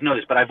know if you guys know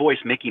this, but I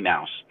voiced Mickey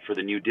Mouse for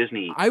the new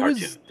Disney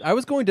cartoons. I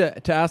was going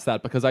to ask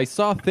that because I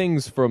saw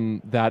things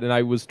from that, and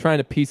I was trying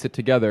to piece it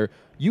together.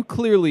 You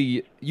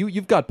clearly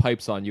you've got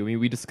pipes on you. I mean,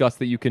 we discussed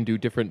that you can do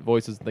different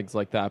voices and things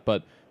like that,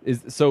 but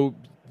so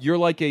you're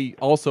like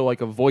also like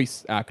a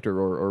voice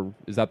actor, or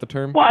is that the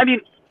term? Well, I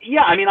mean,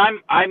 yeah, I mean,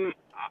 I'm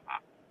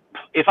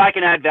if I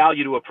can add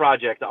value to a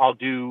project, I'll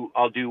do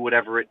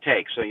whatever it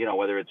takes. So, you know,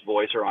 whether it's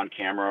voice or on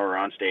camera or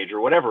on stage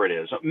or whatever it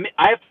is.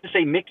 I have to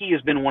say Mickey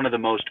has been one of the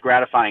most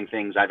gratifying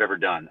things I've ever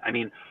done. I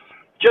mean,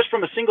 just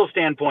from a single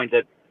standpoint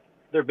that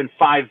there have been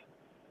 5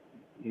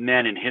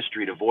 men in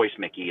history to voice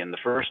Mickey, and the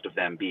first of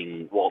them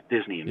being Walt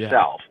Disney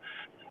himself.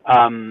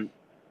 Yeah.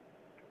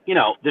 You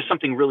know, there's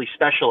something really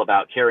special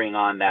about carrying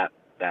on that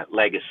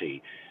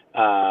legacy.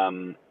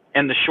 And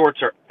the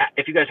shorts are,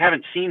 if you guys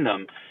haven't seen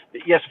them,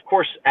 yes, of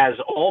course, as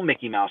all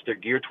Mickey Mouse, they're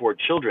geared toward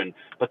children,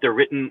 but they're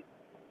written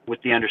with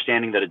the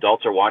understanding that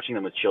adults are watching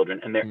them with children,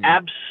 and they're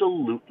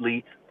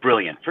absolutely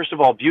brilliant. First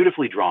of all,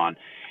 beautifully drawn.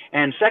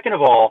 And second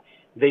of all,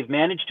 they've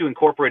managed to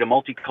incorporate a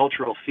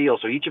multicultural feel,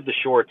 so each of the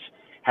shorts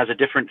has a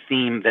different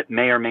theme that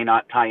may or may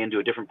not tie into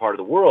a different part of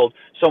the world,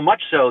 so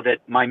much so that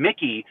my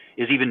Mickey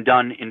is even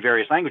done in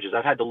various languages.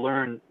 I've had to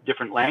learn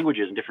different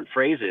languages and different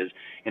phrases,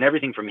 and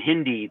everything from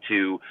Hindi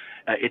to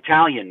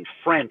Italian,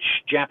 French,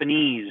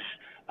 Japanese,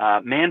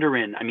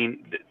 Mandarin. I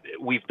mean,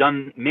 we've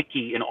done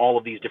Mickey in all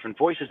of these different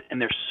voices,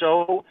 and they're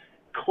so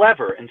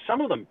clever, and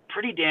some of them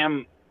pretty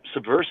damn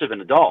subversive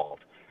and adult.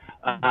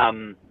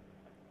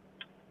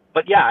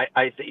 But yeah,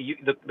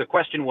 the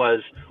question was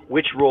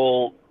which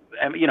role,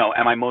 you know,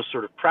 am I most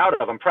sort of proud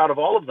of? I'm proud of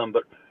all of them,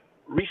 but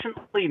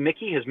recently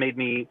Mickey has made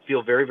me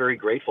feel very, very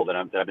grateful that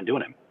I've been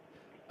doing him.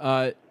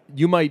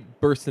 you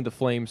might burst into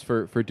flames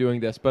for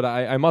doing this, but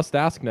I must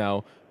ask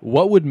now,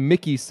 what would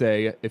Mickey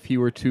say if he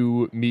were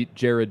to meet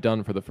Jared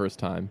Dunn for the first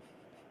time?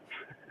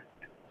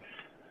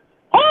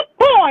 Oh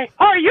boy,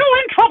 are you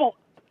in trouble?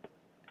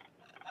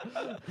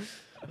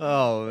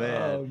 Oh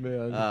man. Oh,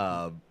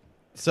 man.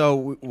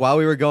 So while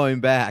we were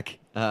going back,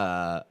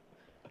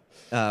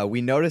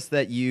 we noticed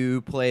that you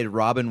played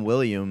Robin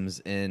Williams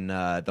in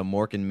the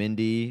Mork and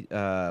Mindy.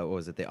 What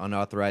was it? The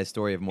unauthorized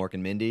story of Mork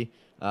and Mindy.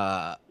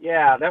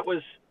 Yeah, that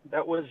was.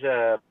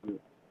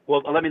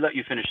 Well, let me let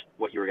you finish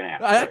what you were going to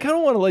ask. I kind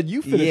of want to let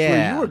you finish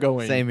where you were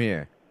going. Same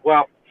here.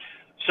 Well,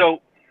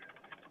 so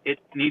it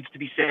needs to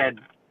be said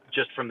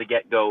just from the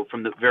get-go,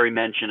 from the very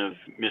mention of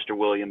Mr.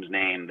 Williams'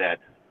 name, that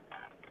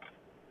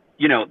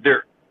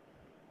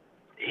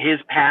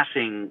his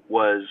passing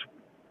was,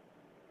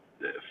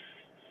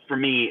 for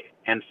me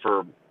and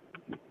for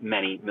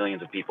many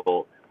millions of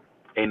people,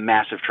 a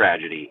massive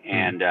tragedy.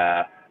 And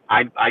I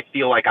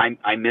feel like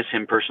I miss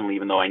him personally,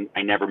 even though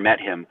I never met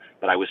him,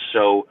 but I was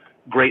so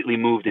greatly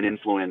moved and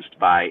influenced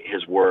by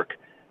his work,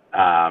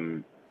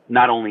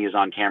 not only his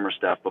on-camera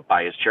stuff, but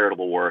by his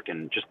charitable work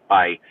and just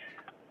by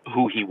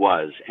who he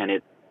was. And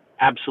it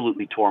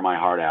absolutely tore my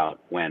heart out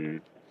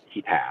when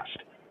he passed.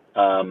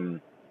 The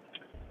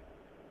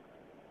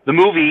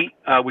movie,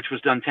 which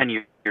was done 10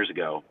 years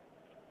ago,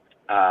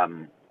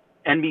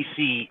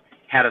 NBC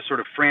had a sort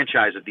of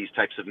franchise of these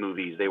types of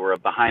movies. They were a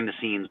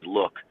behind-the-scenes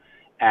look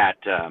at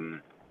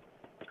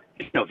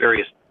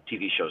various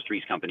TV shows,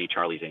 Three's Company,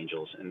 Charlie's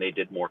Angels, and they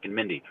did Mork and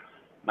Mindy.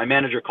 My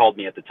manager called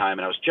me at the time,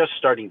 and I was just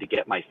starting to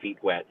get my feet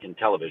wet in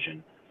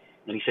television.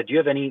 And he said, "Do you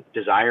have any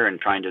desire in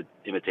trying to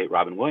imitate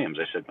Robin Williams?"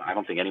 I said, "I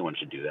don't think anyone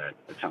should do that.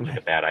 That sounds like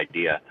a bad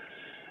idea."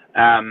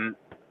 And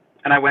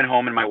I went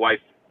home, and my wife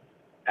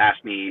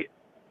asked me.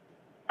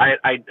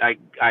 I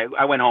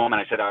went home,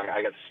 and I said,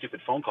 I got a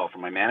stupid phone call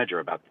from my manager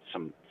about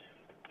some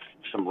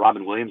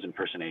Robin Williams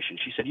impersonation.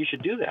 She said, "You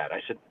should do that."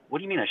 I said, "What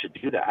do you mean I should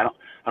do that? I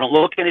don't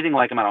look anything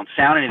like him. I don't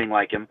sound anything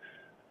like him.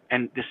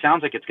 And this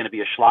sounds like it's going to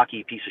be a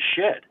schlocky piece of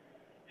shit."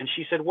 And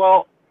she said,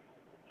 "Well,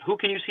 who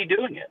can you see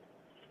doing it?"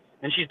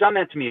 And she's done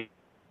that to me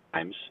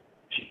times.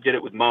 She did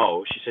it with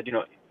Mo. She said,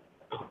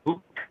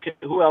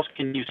 who else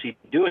can you see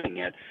doing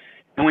it?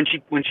 And when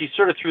she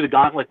sort of threw the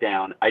gauntlet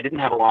down, I didn't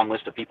have a long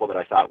list of people that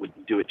I thought would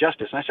do it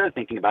justice. And I started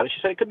thinking about it.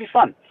 She said it could be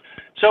fun.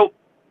 So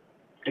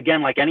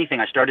again, like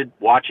anything, I started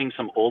watching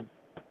some old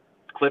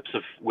clips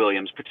of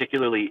Williams,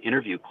 particularly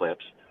interview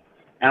clips.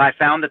 And I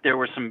found that there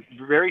was some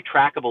very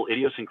trackable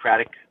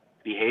idiosyncratic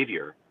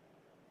behavior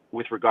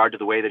with regard to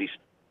the way that he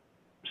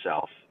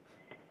himself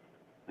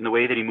and the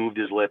way that he moved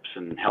his lips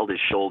and held his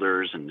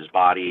shoulders and his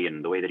body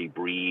and the way that he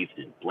breathed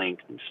and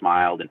blinked and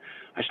smiled. And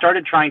I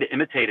started trying to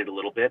imitate it a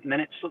little bit, and then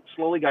it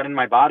slowly got in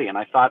my body. And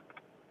I thought,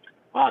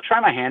 well, I'll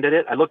try my hand at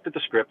it. I looked at the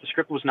script. The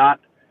script was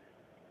not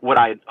what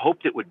I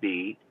hoped it would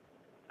be.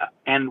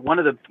 And one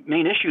of the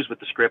main issues with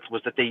the script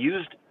was that they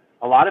used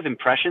a lot of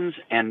impressions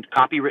and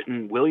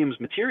copywritten Williams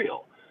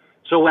material.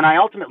 So when I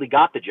ultimately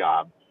got the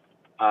job,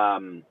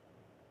 I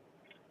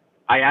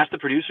asked the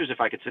producers if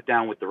I could sit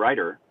down with the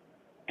writer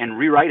and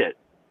rewrite it,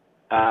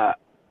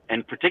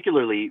 and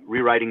particularly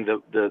rewriting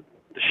the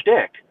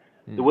shtick,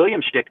 the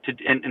Williams shtick.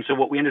 And so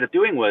what we ended up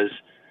doing was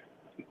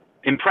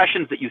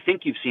impressions that you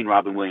think you've seen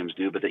Robin Williams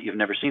do, but that you've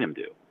never seen him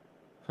do.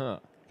 Huh.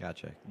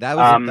 Gotcha. That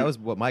was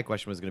what my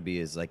question was going to be.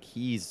 Is like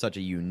he's such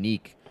a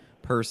unique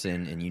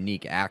person and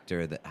unique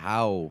actor that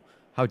how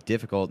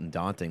difficult and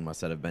daunting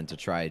must that have been to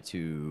try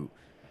to.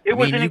 It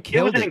was an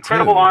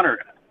incredible honor.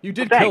 You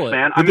did Thanks, kill it,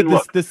 man. I mean,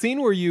 look, the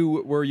scene where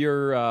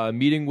you're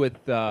meeting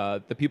with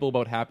the people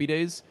about Happy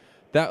Days.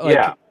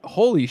 That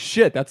holy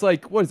shit! That's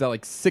like what is that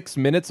like 6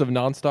 minutes of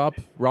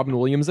nonstop Robin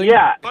Williamsing?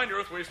 Yeah. Find your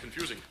Earthways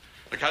confusing.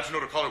 Like how'd you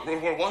know to call it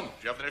World War I? Do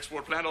you have the next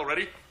war planned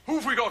already?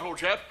 Who've we got, old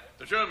chap?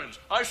 The Germans.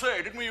 I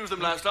say, didn't we use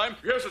them last time?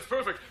 Yes, it's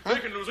perfect. They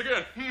can lose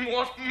again.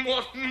 What?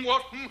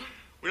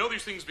 We know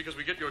these things because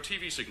we get your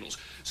TV signals.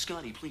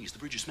 Scotty, please, the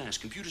bridge is smashed.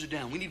 Computers are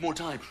down. We need more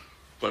time.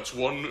 That's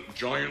one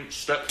giant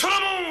step To the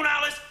moon,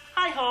 Alice!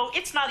 Hi-ho,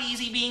 it's not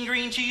easy being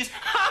green cheese.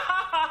 Ha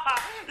ha ha ha!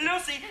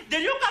 Lucy,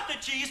 then you got the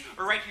cheese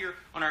right here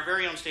on our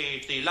very own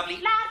stage. The lovely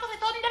Largo de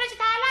Tonda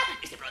Recitala.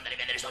 Este pronto le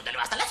vende risolta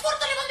basta. Let's work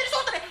the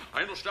risolta.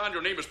 I understand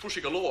your name is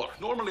Pushy Galore.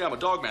 Normally I'm a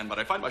dog man, but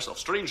I find myself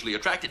strangely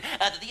attracted.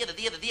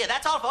 The dia.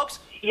 That's all, folks.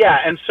 Yeah,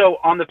 and so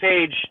on the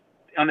page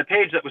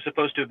that was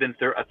supposed to have been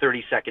a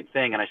 30-second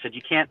thing, and I said,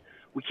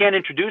 we can't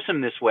introduce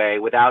him this way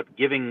without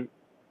giving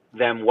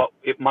them what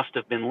it must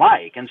have been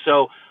like. And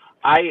so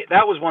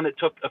that was one that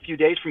took a few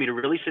days for me to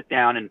really sit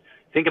down and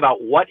think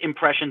about what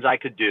impressions I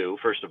could do,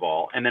 first of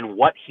all, and then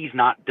what he's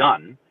not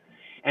done,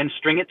 and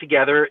string it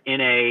together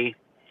in a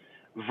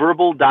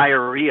verbal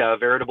diarrhea, a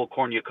veritable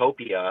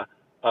cornucopia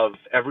of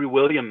every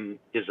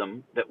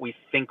Williamism that we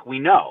think we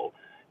know.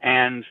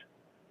 And,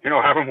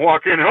 have him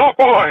walk in, oh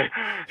boy,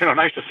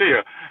 nice to see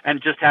you, and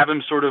just have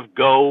him sort of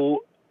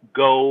go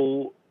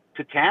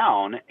to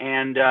town.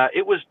 And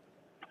it was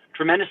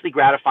tremendously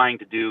gratifying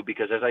to do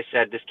because, as I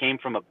said, this came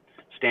from a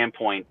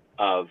standpoint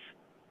of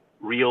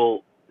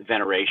real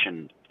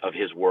veneration of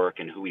his work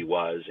and who he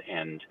was,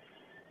 and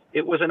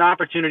it was an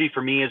opportunity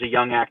for me as a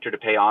young actor to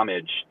pay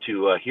homage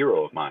to a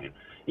hero of mine.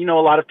 You know,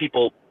 a lot of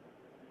people,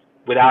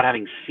 without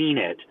having seen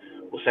it,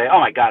 will say, oh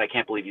my God, I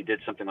can't believe you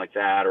did something like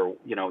that, or,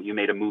 you know, you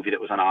made a movie that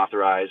was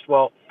unauthorized.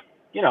 Well,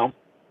 you know,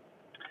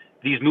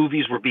 these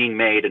movies were being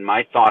made, and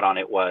my thought on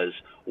it was,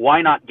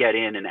 why not get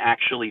in and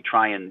actually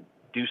try and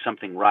do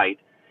something right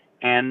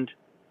and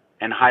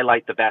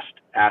highlight the best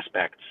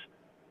aspects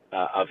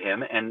of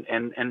him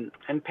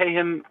and pay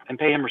him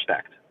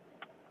respect.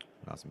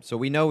 Awesome. So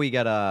we know we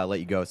gotta let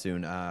you go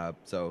soon.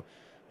 So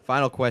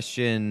final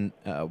question,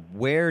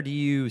 where do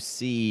you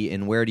see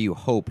and where do you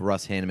hope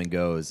Russ Hanneman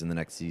goes in the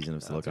next season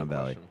of Silicon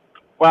Valley?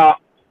 Well,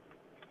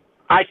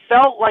 I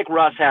felt like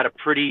Russ had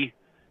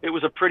it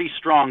was a pretty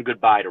strong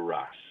goodbye to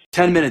Russ.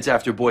 10 minutes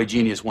after Boy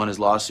Genius won his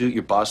lawsuit,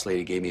 your boss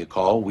lady gave me a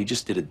call. We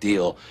just did a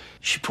deal.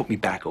 She put me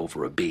back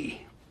over a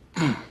B.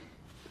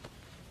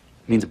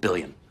 Means $1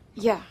 billion.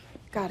 Yeah,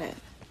 got it.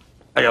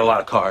 I got a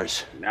lot of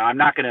cars. Now, I'm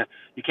not going to,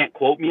 you can't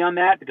quote me on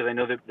that because I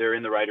know that they're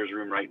in the writer's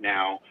room right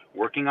now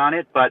working on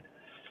it, but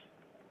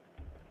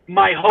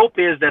my hope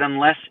is that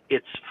unless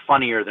it's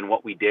funnier than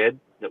what we did,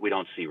 that we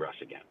don't see Russ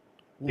again.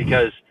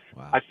 Because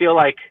I feel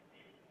like,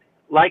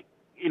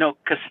 you know,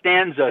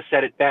 Costanza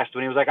said it best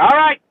when he was like, all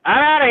right, I'm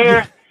out of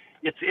here.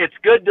 It's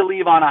good to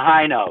leave on a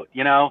high note,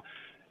 you know.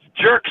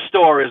 Jerk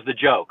store is the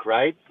joke,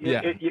 right?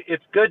 Yeah.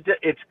 It's good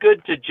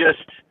to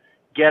just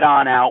get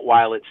on out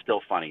while it's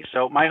still funny.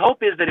 So my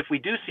hope is that if we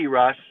do see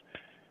Russ,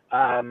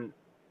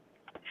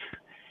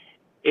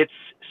 it's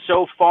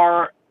so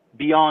far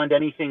beyond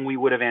anything we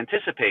would have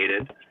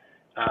anticipated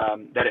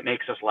that it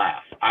makes us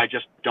laugh. I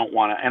just don't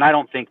want to, and I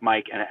don't think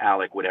Mike and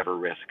Alec would ever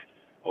risk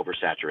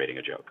oversaturating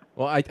a joke.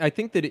 Well, I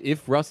think that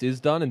if Russ is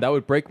done, and that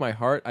would break my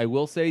heart, I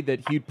will say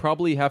that he'd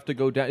probably have to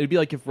go down. It'd be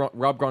like if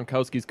Rob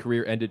Gronkowski's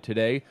career ended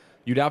today.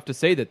 You'd have to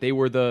say that they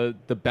were the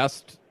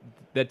best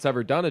that's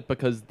ever done it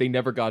because they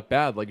never got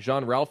bad. Like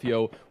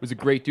Jean-Ralphio was a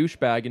great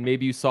douchebag, and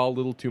maybe you saw a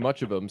little too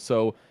much of him.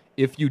 So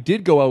if you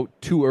did go out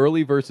too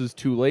early versus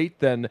too late,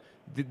 then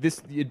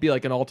it'd be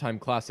like an all-time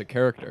classic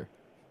character.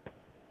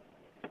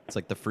 It's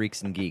like the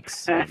freaks and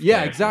geeks.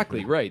 Yeah,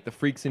 exactly, right. The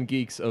freaks and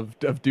geeks of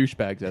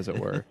douchebags, as it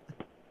were.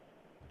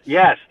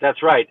 Yes,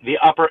 that's right. The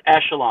upper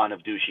echelon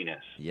of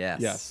douchiness.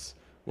 Yes.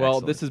 Well,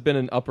 Excellent. This has been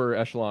an upper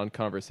echelon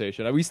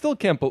conversation. We still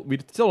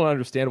don't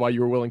understand why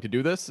you were willing to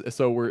do this,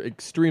 so we're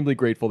extremely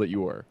grateful that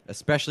you were.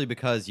 Especially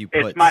because you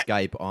put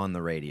Skype on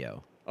the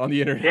radio. On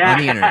the internet. Yeah.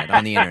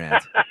 On the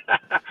internet.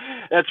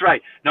 That's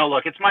right. No,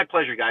 look, it's my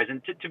pleasure, guys.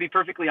 And to be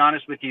perfectly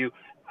honest with you,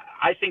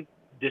 I think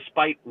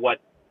despite what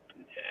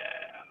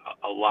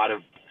a lot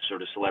of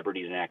sort of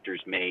celebrities and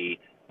actors may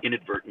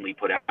inadvertently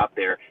put out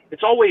there,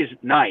 it's always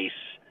nice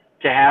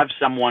to have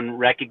someone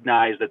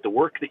recognize that the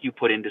work that you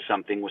put into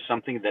something was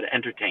something that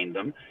entertained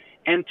them,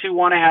 and to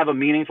want to have a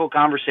meaningful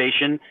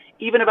conversation,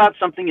 even about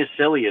something as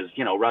silly as,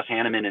 you know, Russ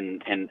Hanneman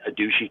and a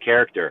douchey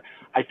character.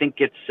 I think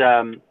it's,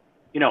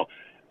 you know,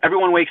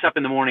 everyone wakes up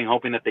in the morning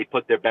hoping that they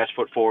put their best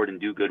foot forward and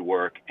do good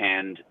work.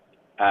 And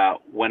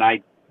when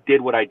I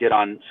did what I did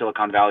on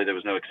Silicon Valley, there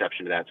was no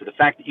exception to that. So the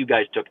fact that you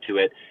guys took to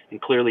it,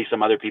 and clearly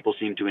some other people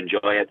seem to enjoy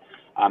it,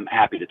 I'm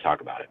happy to talk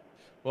about it.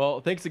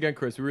 Well, thanks again,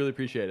 Chris. We really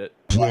appreciate it.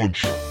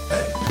 Crunch.